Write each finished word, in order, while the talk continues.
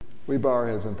We bow our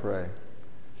heads and pray.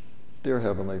 Dear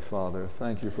Heavenly Father,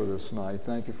 thank you for this night.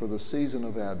 Thank you for the season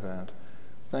of Advent.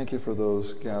 Thank you for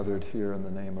those gathered here in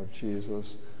the name of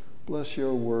Jesus. Bless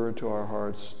your word to our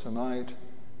hearts tonight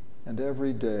and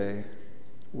every day,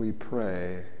 we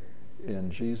pray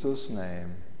in Jesus'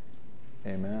 name.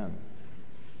 Amen.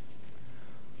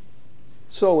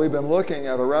 So we've been looking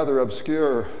at a rather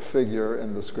obscure figure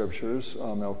in the scriptures,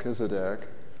 Melchizedek,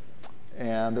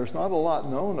 and there's not a lot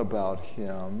known about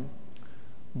him,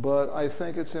 but I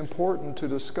think it's important to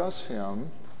discuss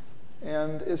him,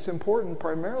 and it's important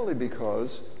primarily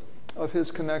because of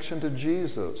his connection to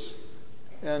Jesus.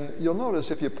 And you'll notice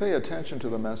if you pay attention to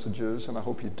the messages, and I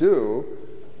hope you do,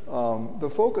 the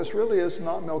focus really is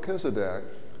not Melchizedek.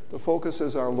 The focus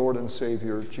is our Lord and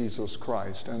Savior, Jesus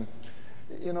Christ. And,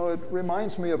 you know, it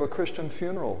reminds me of a Christian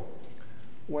funeral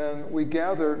when we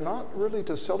gather not really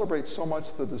to celebrate so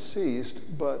much the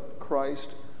deceased, but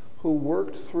Christ who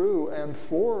worked through and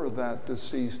for that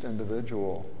deceased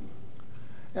individual.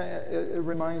 It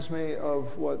reminds me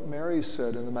of what Mary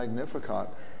said in the Magnificat.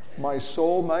 My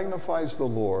soul magnifies the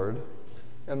Lord,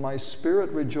 and my spirit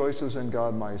rejoices in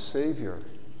God my Savior.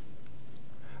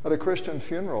 At a Christian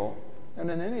funeral,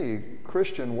 and in any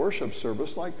Christian worship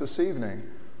service like this evening,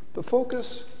 the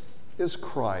focus is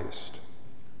Christ.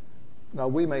 Now,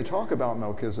 we may talk about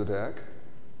Melchizedek,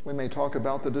 we may talk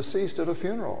about the deceased at a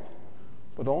funeral,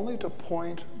 but only to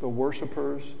point the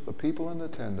worshipers, the people in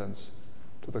attendance,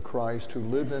 to the Christ who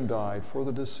lived and died for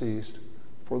the deceased,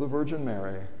 for the Virgin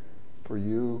Mary, for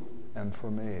you and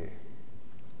for me.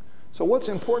 So what's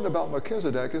important about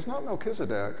Melchizedek is not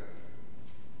Melchizedek,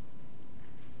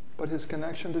 but his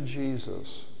connection to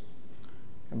Jesus.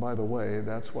 And by the way,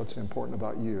 that's what's important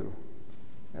about you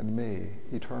and me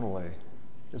eternally,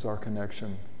 is our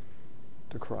connection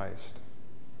to Christ.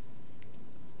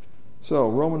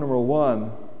 So, Roman numeral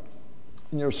 1,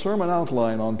 in your sermon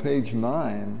outline on page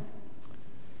 9,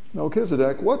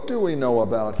 Melchizedek, what do we know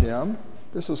about him?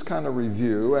 This is kind of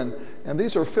review, and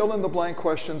these are fill-in-the-blank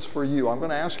questions for you. I'm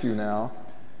going to ask you now.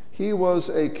 He was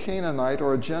a Canaanite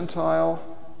or a Gentile,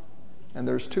 and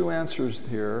there's two answers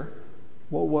here.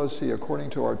 What was he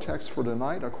according to our text for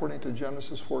tonight, according to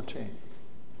Genesis 14?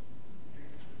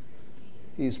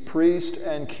 He's priest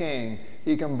and king.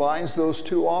 He combines those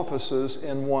two offices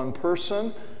in one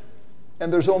person,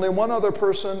 and there's only one other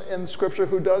person in Scripture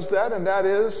who does that, and that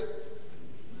is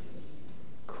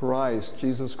Christ.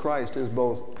 Jesus Christ is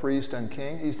both priest and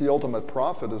king. He's the ultimate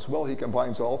prophet as well. He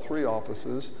combines all three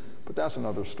offices, but that's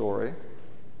another story.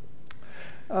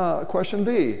 Question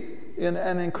B. In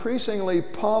an increasingly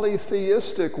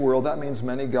polytheistic world, that means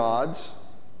many gods,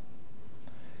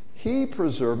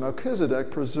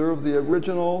 Melchizedek preserved the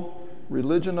original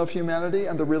religion of humanity,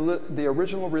 and the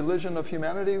original religion of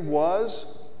humanity was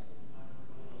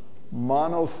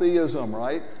monotheism,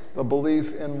 right? The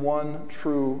belief in one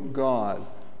true God.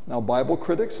 Now, Bible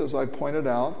critics, as I pointed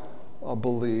out,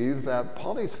 believe that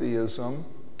polytheism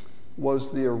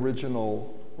was the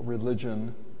original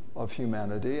religion of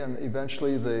humanity, and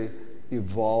eventually they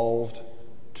evolved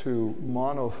to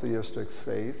monotheistic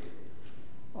faith.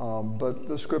 But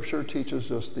the Scripture teaches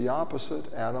just the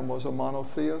opposite. Adam was a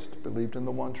monotheist, believed in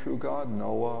the one true God.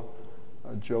 Noah,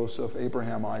 Joseph,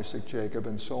 Abraham, Isaac, Jacob,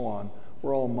 and so on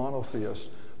were all monotheists.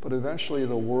 But eventually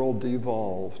the world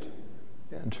devolved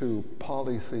into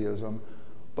polytheism.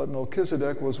 But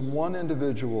Melchizedek was one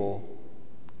individual,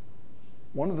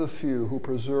 one of the few who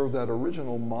preserved that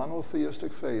original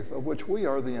monotheistic faith of which we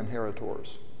are the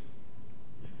inheritors.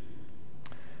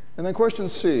 And then question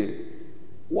C,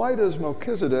 why does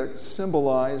Melchizedek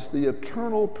symbolize the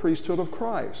eternal priesthood of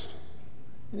Christ?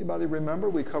 Anybody remember?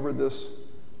 We covered this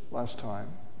last time.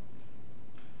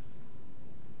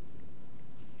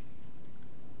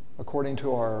 According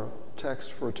to our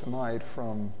text for tonight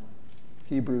from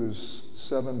Hebrews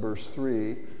 7, verse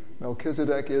 3,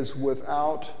 Melchizedek is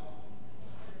without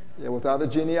a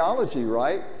genealogy,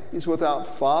 right? He's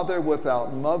without father,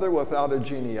 without mother, without a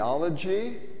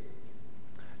genealogy.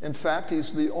 In fact,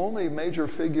 he's the only major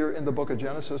figure in the book of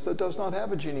Genesis that does not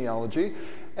have a genealogy,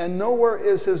 and nowhere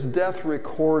is his death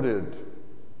recorded.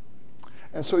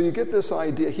 And so you get this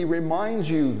idea. He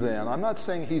reminds you then, I'm not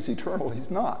saying he's eternal,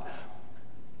 he's not,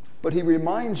 but he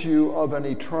reminds you of an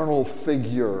eternal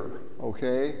figure,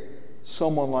 okay?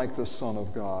 Someone like the Son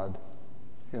of God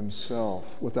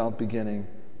himself, without beginning,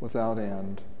 without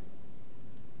end.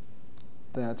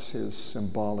 That's his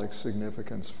symbolic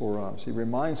significance for us. He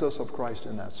reminds us of Christ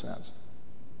in that sense.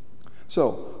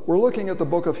 So, we're looking at the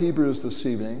book of Hebrews this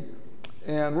evening,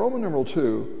 and Roman numeral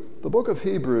 2, the book of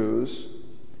Hebrews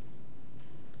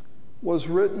was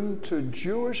written to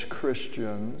Jewish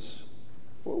Christians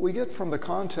what we get from the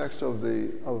context of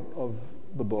the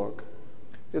book,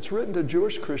 it's written to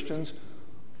Jewish Christians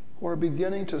who are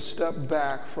beginning to step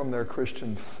back from their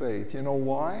Christian faith. You know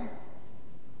why?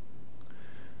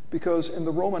 Because in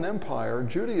the Roman Empire,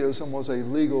 Judaism was a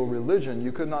legal religion.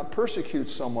 You could not persecute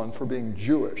someone for being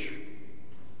Jewish,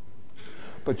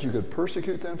 but you could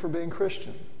persecute them for being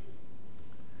Christian.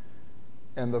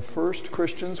 And the first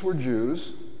Christians were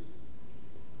Jews,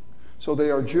 so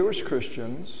they are Jewish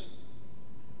Christians.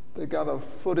 They got a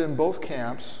foot in both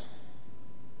camps.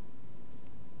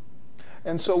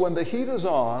 And so when the heat is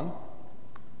on,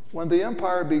 when the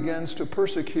empire begins to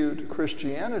persecute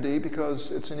Christianity, because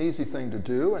it's an easy thing to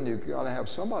do, and you've got to have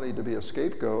somebody to be a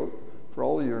scapegoat for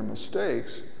all your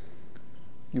mistakes,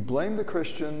 you blame the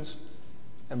Christians,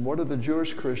 and what are the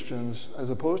Jewish Christians, as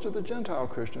opposed to the Gentile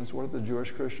Christians, what are the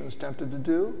Jewish Christians tempted to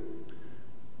do?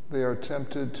 They are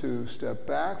tempted to step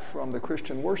back from the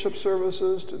Christian worship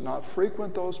services, to not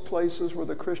frequent those places where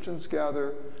the Christians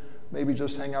gather, maybe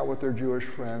just hang out with their Jewish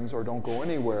friends or don't go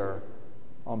anywhere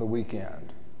on the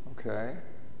weekend, okay?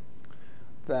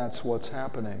 That's what's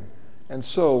happening. And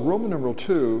so, Roman numeral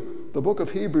 2, the book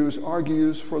of Hebrews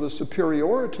argues for the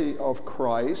superiority of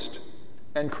Christ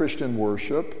and Christian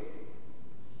worship.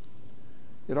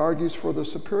 It argues for the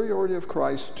superiority of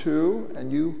Christ to,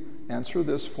 and you answer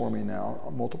this for me now,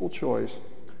 a multiple choice,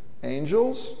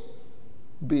 angels,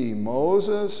 B,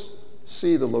 Moses,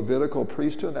 C, the Levitical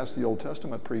priesthood, that's the Old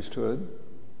Testament priesthood,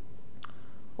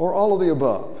 or all of the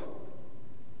above.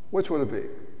 Which would it be?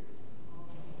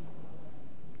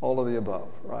 All of the above,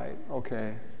 right?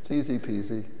 Okay, it's easy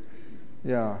peasy.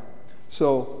 Yeah.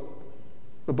 So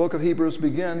the book of Hebrews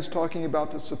begins talking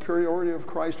about the superiority of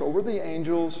Christ over the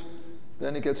angels,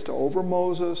 then it gets to over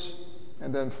Moses,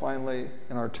 and then finally,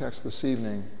 in our text this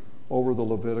evening, over the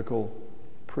Levitical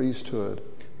priesthood.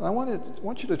 And I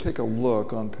want you to take a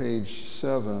look on page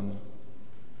 7.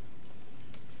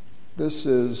 This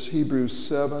is Hebrews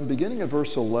 7, beginning at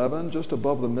verse 11, just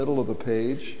above the middle of the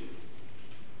page.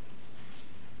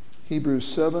 Hebrews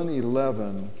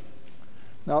 7:11.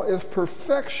 Now, if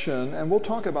perfection, and we'll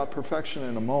talk about perfection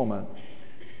in a moment,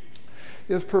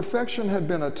 if perfection had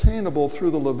been attainable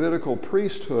through the Levitical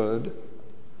priesthood,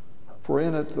 for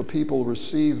in it the people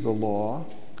received the law,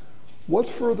 what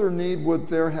further need would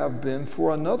there have been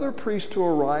for another priest to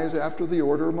arise after the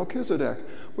order of Melchizedek?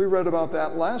 We read about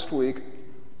that last week.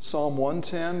 Psalm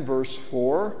 110, verse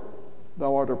 4,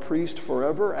 thou art a priest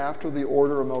forever after the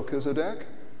order of Melchizedek.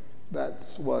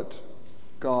 That's what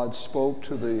God spoke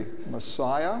to the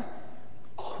Messiah,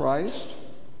 Christ,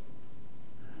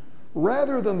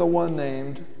 rather than the one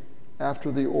named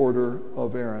after the order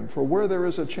of Aaron. For where there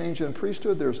is a change in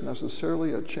priesthood, there's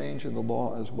necessarily a change in the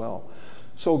law as well.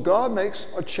 So God makes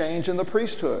a change in the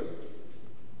priesthood.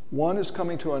 One is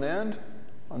coming to an end,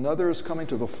 another is coming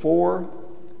to the fore.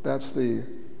 That's the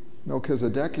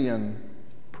Melchizedekian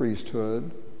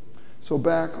priesthood. So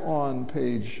back on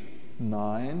page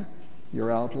 9, your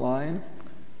outline,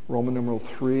 Roman numeral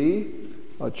 3,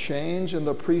 a change in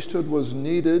the priesthood was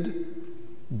needed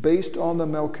based on the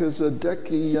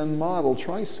Melchizedekian model.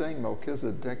 Try saying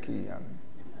Melchizedekian.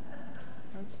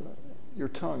 Your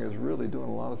tongue is really doing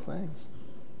a lot of things.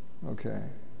 Okay.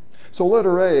 So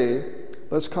letter A,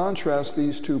 let's contrast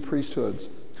these two priesthoods.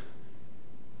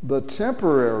 The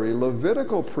temporary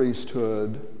Levitical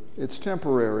priesthood, it's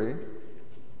temporary.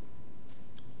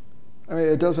 I mean,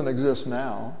 it doesn't exist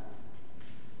now.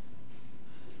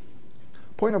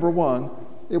 Point number 1,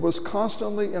 it was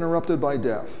constantly interrupted by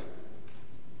death.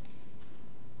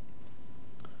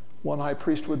 One high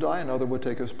priest would die, another would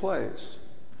take his place.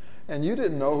 And you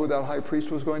didn't know who that high priest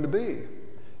was going to be.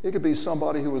 It could be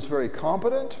somebody who was very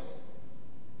competent.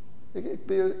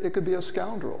 It could be a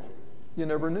scoundrel. You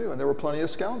never knew. And there were plenty of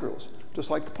scoundrels,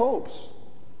 just like the popes.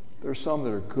 There's some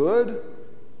that are good,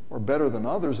 or better than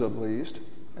others at least,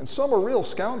 and some are real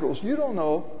scoundrels. You don't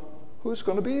know who's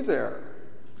going to be there.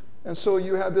 And so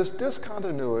you had this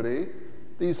discontinuity,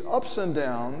 these ups and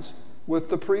downs with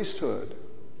the priesthood.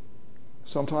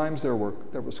 Sometimes there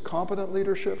was competent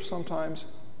leadership, sometimes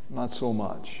not so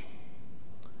much.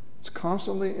 It's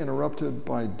constantly interrupted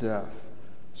by death.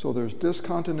 So there's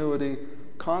discontinuity,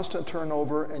 constant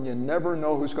turnover, and you never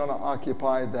know who's going to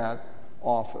occupy that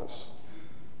office.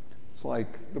 It's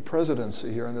like the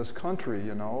presidency here in this country,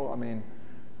 you know. I mean,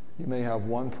 you may have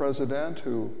one president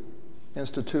who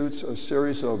institutes a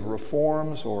series of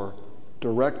reforms or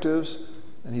directives,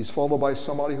 and he's followed by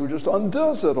somebody who just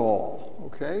undoes it all.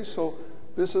 Okay, so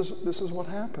this is what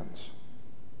happens.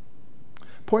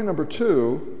 Point number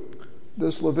 2,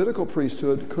 this Levitical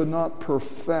priesthood could not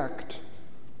perfect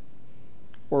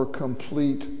or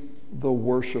complete the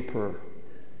worshiper.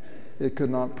 it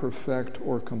could not perfect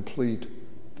or complete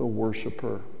the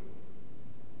worshiper.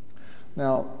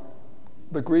 Now,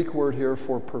 the Greek word here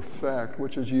for perfect,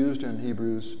 which is used in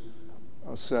Hebrews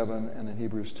 7 and in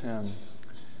Hebrews 10,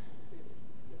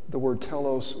 the word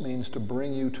telos means to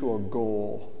bring you to a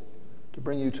goal, to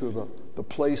bring you to the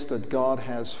place that God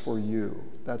has for you.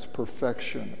 That's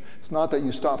perfection. It's not that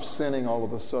you stop sinning all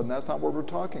of a sudden. That's not what we're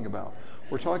talking about.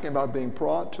 We're talking about being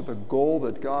brought to the goal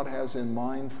that God has in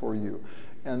mind for you.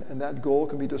 And that goal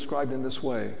can be described in this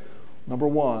way. Number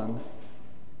one,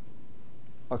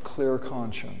 a clear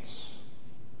conscience.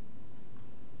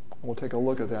 We'll take a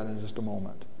look at that in just a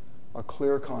moment. A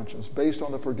clear conscience based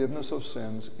on the forgiveness of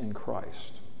sins in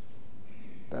Christ.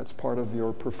 That's part of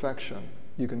your perfection.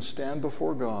 You can stand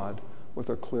before God with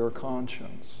a clear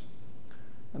conscience.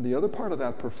 And the other part of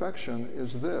that perfection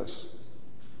is this.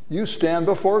 You stand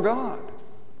before God.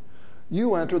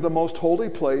 You enter the most holy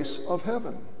place of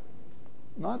heaven.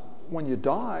 Not when you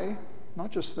die,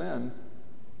 not just then,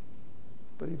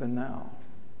 but even now.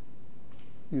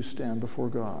 You stand before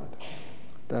God.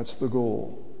 That's the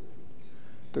goal.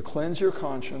 To cleanse your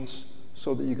conscience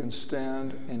so that you can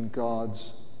stand in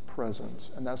God's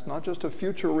presence. And that's not just a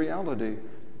future reality,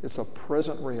 it's a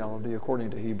present reality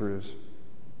according to Hebrews.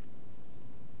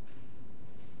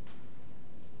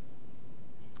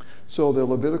 So the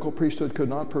Levitical priesthood could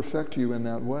not perfect you in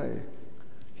that way.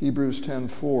 Hebrews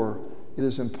 10:4, it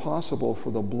is impossible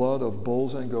for the blood of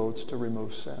bulls and goats to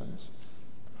remove sins.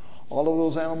 All of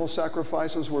those animal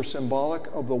sacrifices were symbolic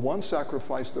of the one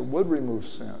sacrifice that would remove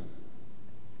sin.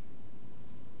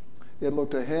 It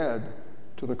looked ahead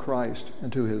to the Christ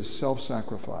and to his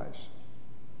self-sacrifice.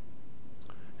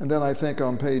 And then I think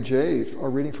on page 8, our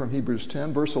reading from Hebrews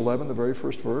 10, verse 11, the very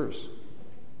first verse.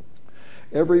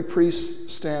 Every priest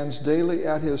stands daily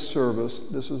at his service,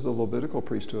 this is the Levitical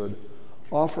priesthood,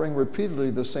 offering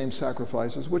repeatedly the same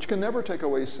sacrifices, which can never take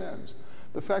away sins.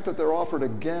 The fact that they're offered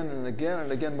again and again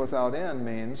and again without end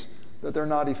means that they're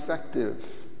not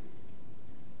effective.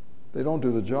 They don't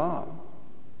do the job.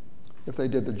 If they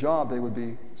did the job, they would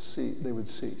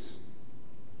cease.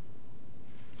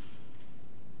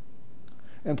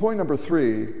 And point number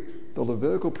 3, the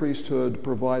Levitical priesthood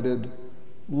provided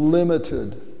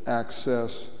limited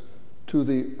access to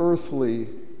the earthly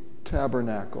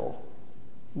tabernacle.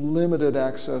 Limited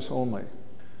access only.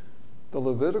 The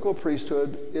Levitical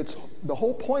priesthood, the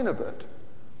whole point of it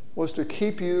was to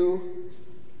keep you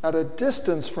at a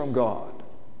distance from God.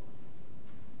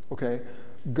 Okay?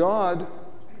 God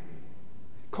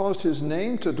caused his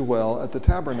name to dwell at the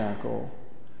tabernacle.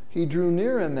 He drew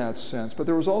near in that sense, but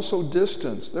there was also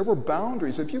distance. There were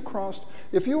boundaries. If you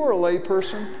were a lay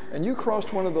person and you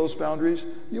crossed one of those boundaries,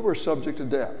 you were subject to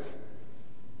death.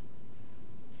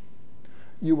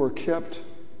 You were kept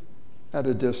at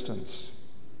a distance.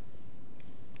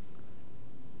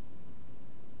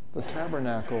 The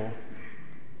tabernacle,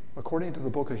 according to the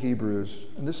book of Hebrews,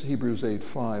 and this is Hebrews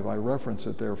 8:5, I reference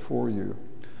it there for you.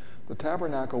 The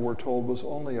tabernacle, we're told, was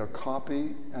only a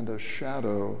copy and a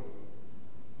shadow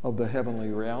of the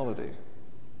heavenly reality.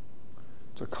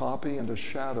 It's a copy and a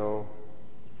shadow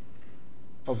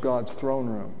of God's throne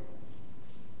room.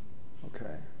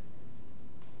 Okay.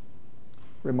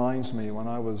 Reminds me, when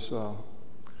I was a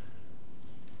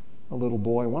little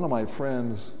boy, one of my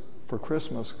friends for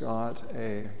Christmas got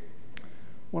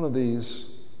one of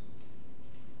these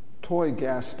toy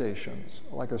gas stations,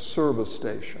 like a service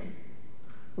station.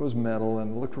 It was metal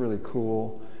and looked really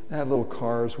cool. It had little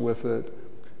cars with it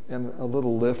and a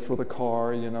little lift for the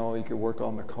car, you could work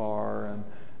on the car,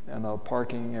 and a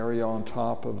parking area on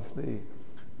top of the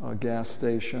gas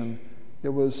station. It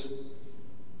was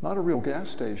not a real gas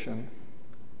station.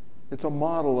 It's a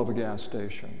model of a gas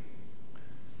station.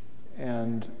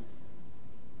 And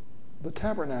the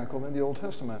tabernacle in the Old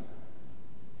Testament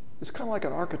is kind of like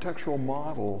an architectural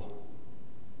model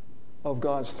of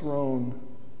God's throne,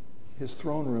 his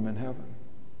throne room in heaven.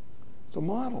 It's a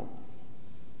model.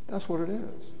 That's what it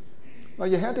is. Now,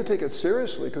 you had to take it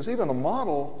seriously, because even a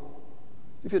model,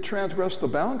 if you transgress the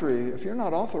boundary, if you're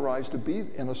not authorized to be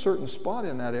in a certain spot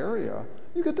in that area,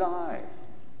 you could die.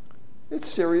 It's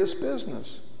serious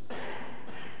business.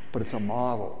 But it's a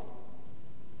model.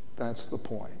 That's the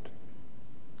point.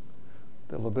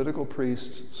 The Levitical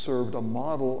priests served a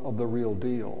model of the real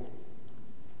deal.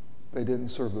 They didn't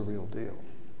serve the real deal.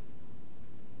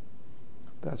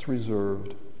 That's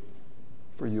reserved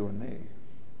for you and me.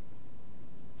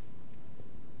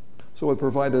 So it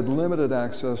provided limited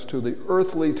access to the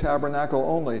earthly tabernacle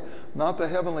only, not the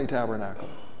heavenly tabernacle.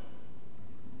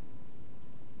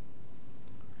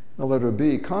 Now, letter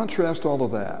B, contrast all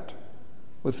of that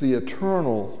with the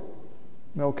eternal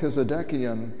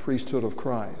Melchizedekian priesthood of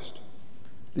Christ.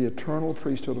 the eternal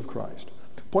priesthood of Christ.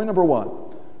 Point number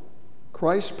 1,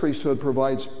 Christ's priesthood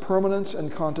provides permanence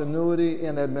and continuity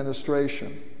in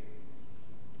administration.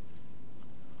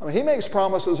 I mean, he makes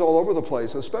promises all over the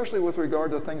place, especially with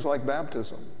regard to things like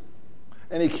baptism.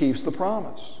 And he keeps the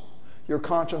promise. Your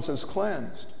conscience is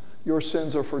cleansed. Your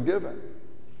sins are forgiven.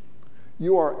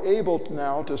 You are able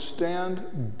now to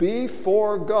stand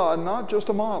before God, not just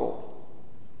a model,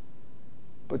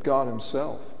 but God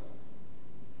himself.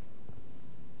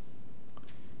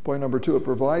 Point number 2, it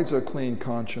provides a clean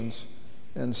conscience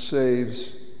and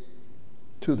saves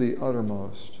to the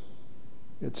uttermost.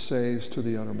 It saves to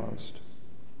the uttermost.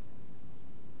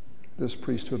 This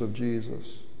priesthood of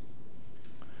Jesus.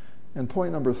 And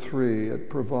point number 3, it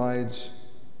provides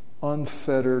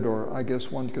unfettered, or I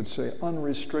guess one could say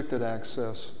unrestricted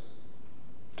access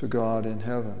to God in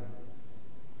heaven.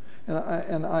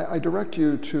 And I direct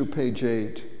you to page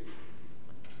 8,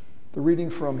 the reading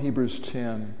from Hebrews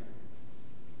 10,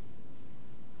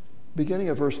 beginning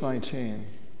at verse 19.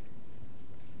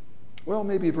 Well,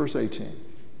 maybe verse 18.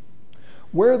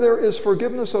 Where there is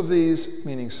forgiveness of these,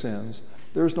 meaning sins,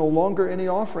 there is no longer any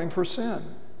offering for sin.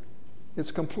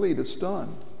 It's complete, it's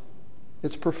done,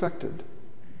 it's perfected.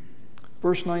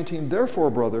 Verse 19,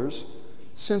 therefore, brothers,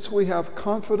 since we have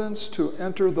confidence to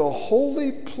enter the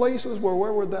holy places,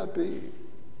 where would that be?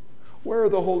 Where are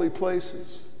the holy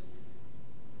places?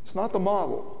 It's not the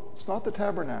model, it's not the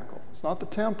tabernacle, it's not the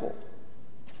temple,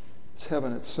 it's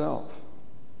heaven itself.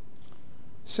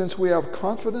 Since we have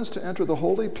confidence to enter the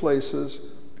holy places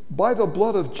by the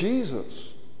blood of Jesus,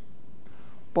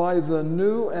 by the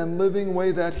new and living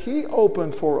way that he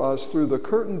opened for us through the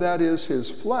curtain that is his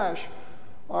flesh,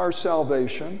 our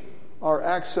salvation, our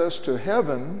access to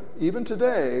heaven, even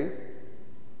today,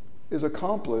 is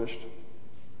accomplished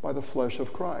by the flesh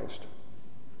of Christ.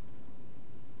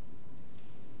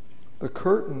 The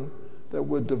curtain that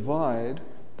would divide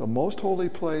the most holy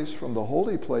place from the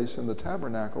holy place in the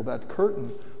tabernacle, that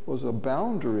curtain was a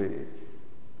boundary.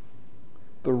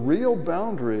 The real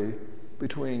boundary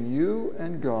between you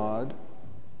and God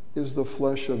is the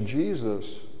flesh of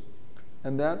Jesus.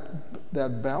 And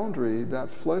that boundary, that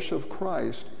flesh of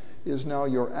Christ, is now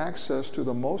your access to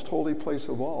the most holy place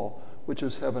of all, which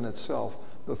is heaven itself,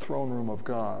 the throne room of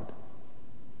God.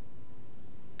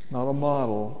 Not a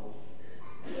model,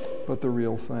 but the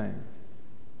real thing.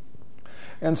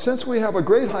 And since we have a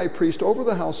great high priest over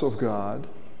the house of God,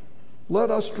 let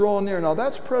us draw near. Now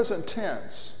that's present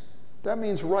tense. That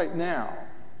means right now.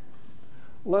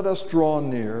 Let us draw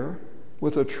near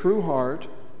with a true heart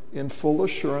in full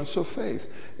assurance of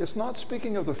faith. It's not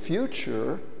speaking of the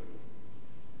future,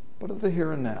 but of the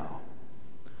here and now.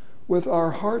 With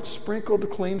our hearts sprinkled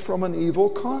clean from an evil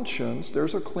conscience,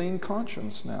 there's a clean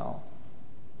conscience now,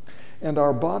 and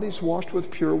our bodies washed with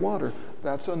pure water.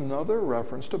 That's another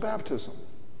reference to baptism.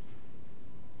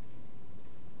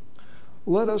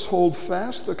 Let us hold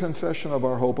fast the confession of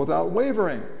our hope without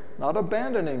wavering, not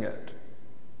abandoning it,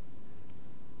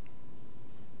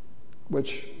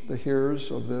 which the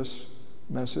hearers of this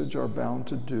message are bound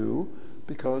to do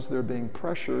because they're being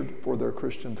pressured for their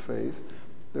Christian faith.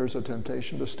 There's a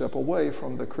temptation to step away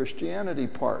from the Christianity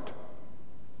part.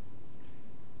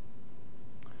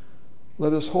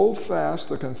 Let us hold fast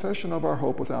the confession of our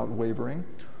hope without wavering,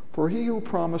 for he who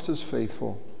promised is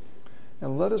faithful.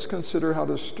 And let us consider how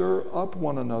to stir up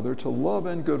one another to love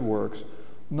and good works,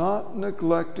 not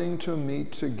neglecting to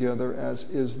meet together as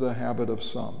is the habit of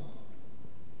some.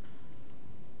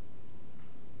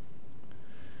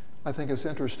 I think it's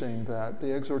interesting that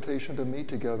the exhortation to meet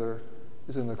together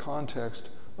is in the context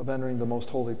of entering the most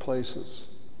holy places,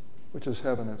 which is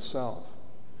heaven itself.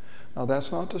 Now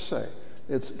that's not to say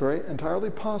it's very entirely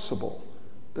possible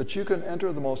that you can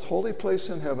enter the most holy place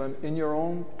in heaven in your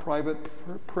own private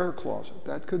prayer closet.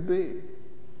 That could be.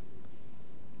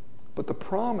 But the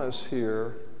promise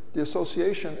here, the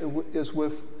association, is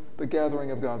with the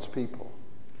gathering of God's people.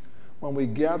 When we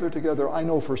gather together, I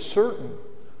know for certain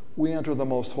we enter the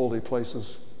most holy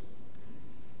places.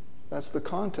 That's the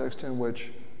context in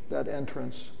which that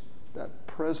entrance, that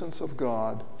presence of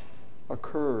God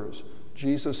occurs.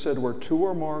 Jesus said, where two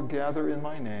or more gather in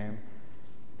my name,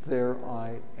 there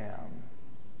I am.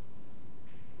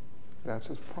 That's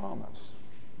his promise.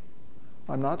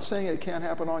 I'm not saying it can't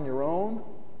happen on your own.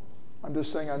 I'm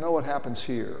just saying I know what happens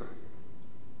here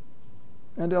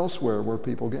and elsewhere where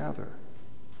people gather.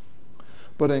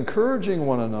 But encouraging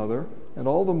one another, and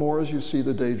all the more as you see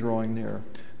the day drawing near.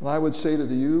 And I would say to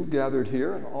you gathered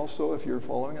here, and also if you're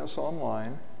following us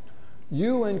online,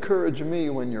 you encourage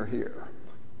me when you're here.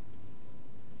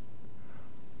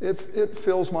 It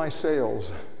fills my sails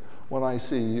when I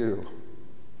see you.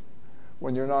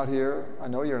 when you're not here, I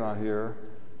know you're not here,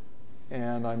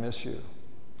 and I miss you.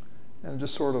 And it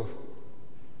just sort of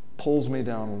pulls me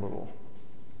down a little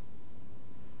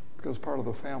because part of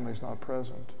the family is not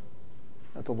present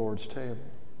at the Lord's table.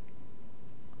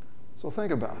 So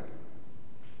think about it.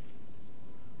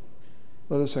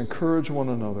 Let us encourage one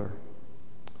another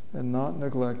and not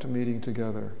neglect meeting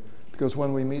together, because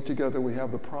when we meet together, we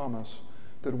have the promise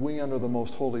that we enter the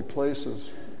most holy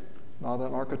places, not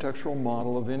an architectural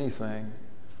model of anything,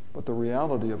 but the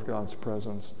reality of God's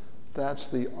presence. That's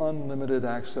the unlimited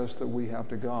access that we have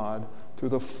to God through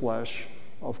the flesh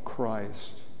of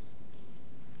Christ.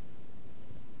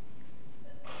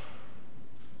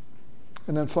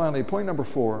 And then finally, point number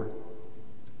 4.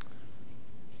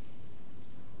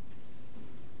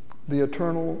 The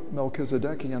eternal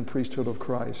Melchizedekian priesthood of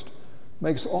Christ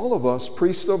makes all of us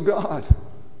priests of God.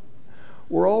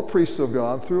 We're all priests of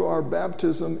God through our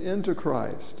baptism into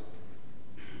Christ.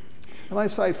 And I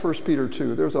cite 1 Peter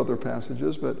 2. There's other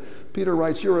passages, but Peter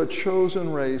writes, you're a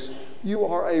chosen race. You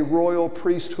are a royal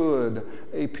priesthood,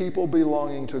 a people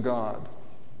belonging to God.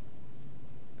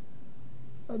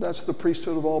 That's the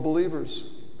priesthood of all believers.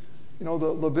 You know, the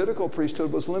Levitical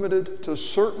priesthood was limited to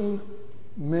certain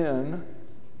men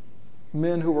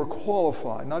who were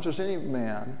qualified, not just any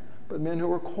man, but men who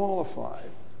were qualified,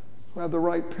 who had the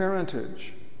right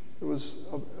parentage. It was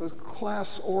a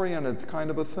class-oriented kind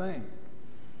of a thing.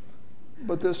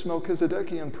 But this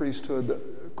Melchizedekian priesthood,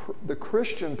 the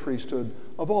Christian priesthood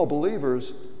of all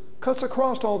believers, cuts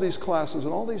across all these classes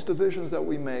and all these divisions that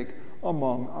we make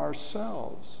among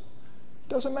ourselves.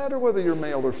 Doesn't matter whether you're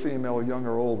male or female, young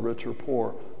or old, rich or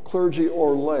poor, clergy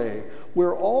or lay.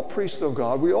 We're all priests of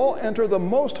God. We all enter the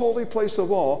most holy place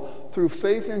of all through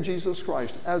faith in Jesus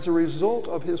Christ as a result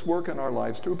of his work in our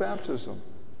lives through baptism.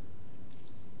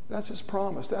 That's his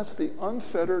promise. That's the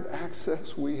unfettered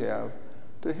access we have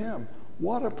to him.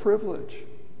 What a privilege.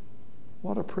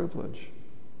 What a privilege.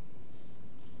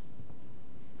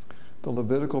 The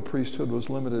Levitical priesthood was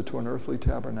limited to an earthly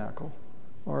tabernacle.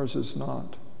 Ours is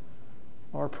not.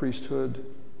 Our priesthood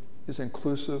is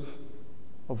inclusive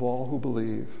of all who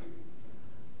believe,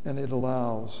 and it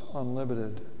allows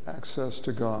unlimited access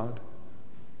to God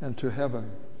and to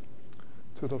heaven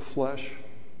through the flesh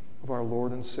of our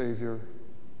Lord and Savior,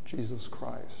 Jesus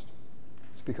Christ.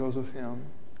 It's because of him,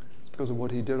 it's because of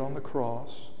what he did on the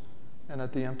cross and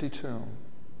at the empty tomb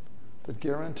that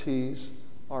guarantees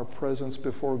our presence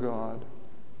before God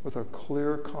with a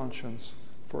clear conscience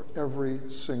for every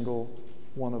single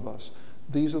one of us.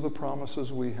 These are the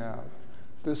promises we have.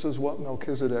 This is what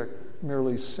Melchizedek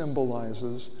merely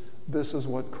symbolizes. This is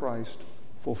what Christ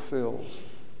fulfills.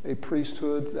 A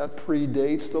priesthood that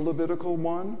predates the Levitical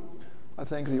one. I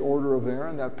think the order of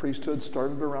Aaron, that priesthood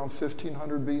started around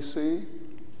 1500 BC.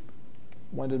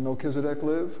 When did Melchizedek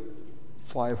live?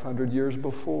 500 years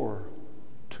before,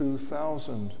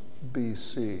 2000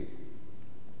 BC.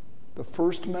 The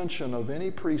first mention of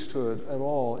any priesthood at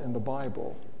all in the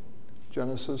Bible,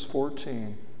 Genesis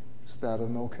 14, is that of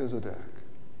Melchizedek.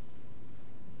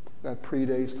 That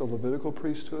predates the Levitical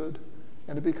priesthood,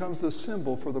 and it becomes the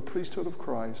symbol for the priesthood of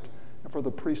Christ and for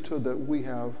the priesthood that we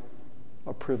have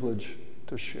a privilege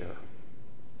to share.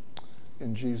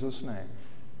 In Jesus' name,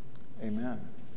 amen.